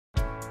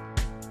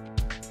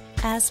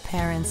As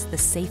parents, the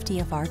safety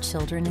of our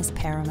children is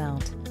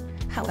paramount.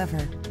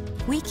 However,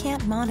 we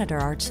can't monitor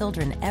our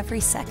children every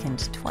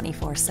second,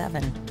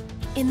 24/7.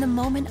 In the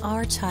moment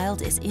our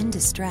child is in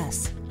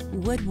distress,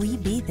 would we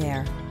be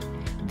there?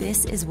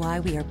 This is why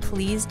we are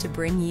pleased to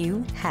bring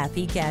you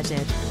Happy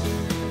Gadget,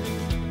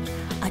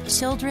 a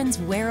children's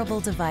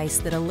wearable device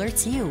that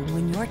alerts you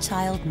when your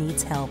child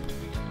needs help.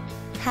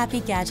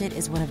 Happy Gadget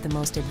is one of the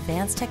most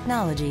advanced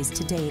technologies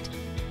to date.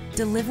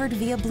 Delivered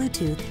via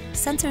Bluetooth,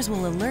 sensors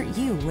will alert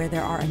you where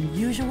there are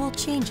unusual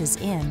changes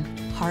in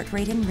heart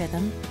rate and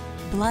rhythm,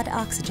 blood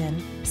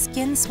oxygen,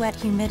 skin sweat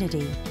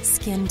humidity,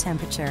 skin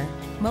temperature,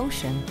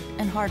 motion,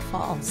 and hard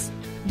falls.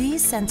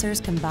 These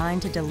sensors combine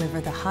to deliver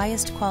the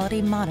highest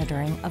quality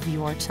monitoring of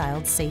your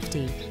child's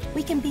safety.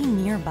 We can be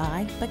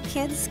nearby, but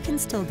kids can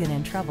still get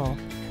in trouble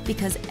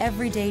because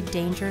everyday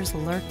dangers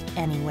lurk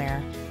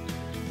anywhere.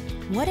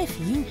 What if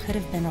you could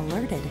have been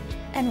alerted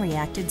and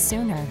reacted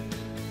sooner?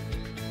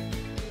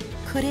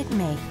 Could it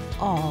make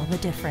all the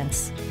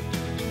difference?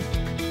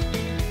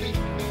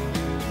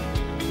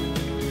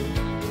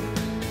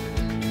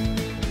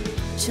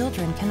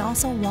 Children can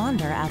also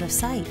wander out of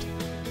sight.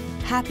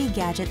 Happy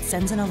Gadget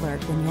sends an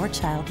alert when your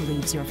child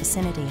leaves your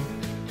vicinity,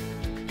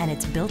 and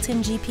its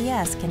built-in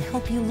GPS can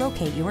help you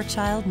locate your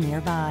child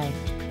nearby.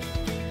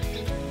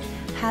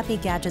 Happy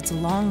Gadget's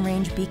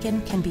long-range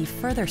beacon can be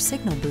further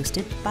signal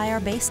boosted by our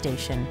base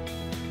station.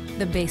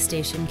 The base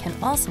station can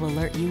also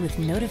alert you with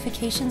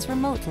notifications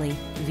remotely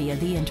via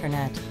the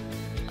internet.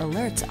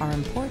 Alerts are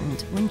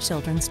important when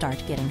children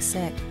start getting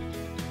sick.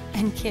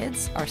 And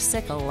kids are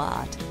sick a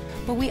lot,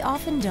 but we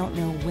often don't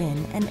know when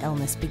an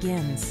illness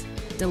begins.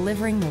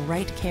 Delivering the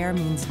right care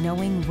means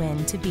knowing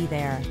when to be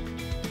there.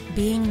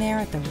 Being there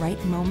at the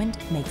right moment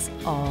makes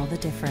all the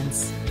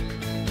difference.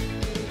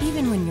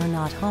 Even when you're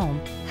not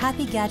home,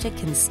 Happy Gadget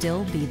can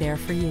still be there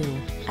for you.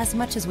 As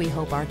much as we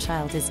hope our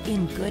child is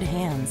in good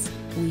hands,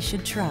 we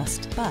should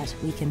trust, but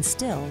we can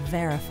still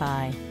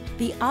verify.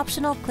 The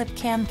optional clip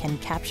cam can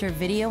capture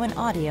video and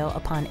audio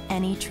upon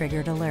any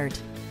triggered alert.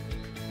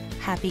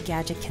 Happy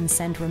Gadget can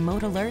send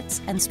remote alerts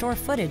and store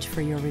footage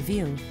for your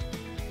review.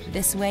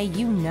 This way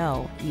you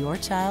know your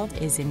child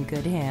is in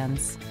good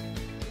hands.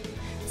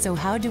 So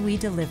how do we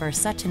deliver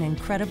such an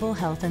incredible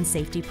health and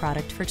safety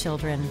product for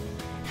children?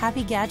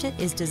 Happy Gadget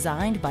is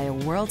designed by a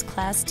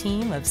world-class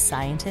team of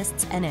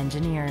scientists and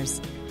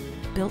engineers.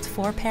 Built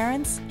for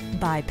parents,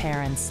 by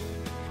parents.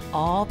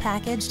 All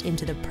packaged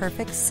into the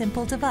perfect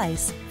simple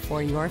device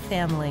for your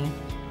family.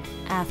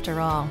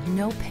 After all,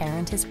 no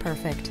parent is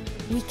perfect.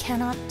 We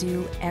cannot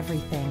do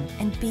everything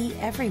and be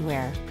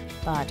everywhere.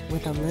 But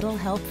with a little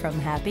help from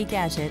Happy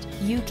Gadget,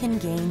 you can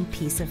gain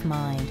peace of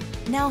mind.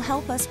 Now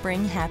help us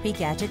bring Happy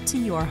Gadget to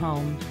your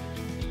home.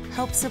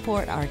 Help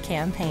support our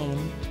campaign.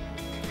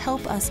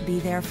 Help us be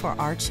there for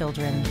our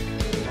children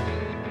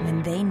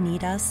when they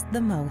need us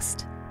the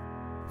most.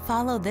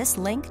 Follow this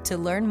link to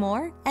learn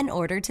more and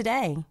order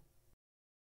today.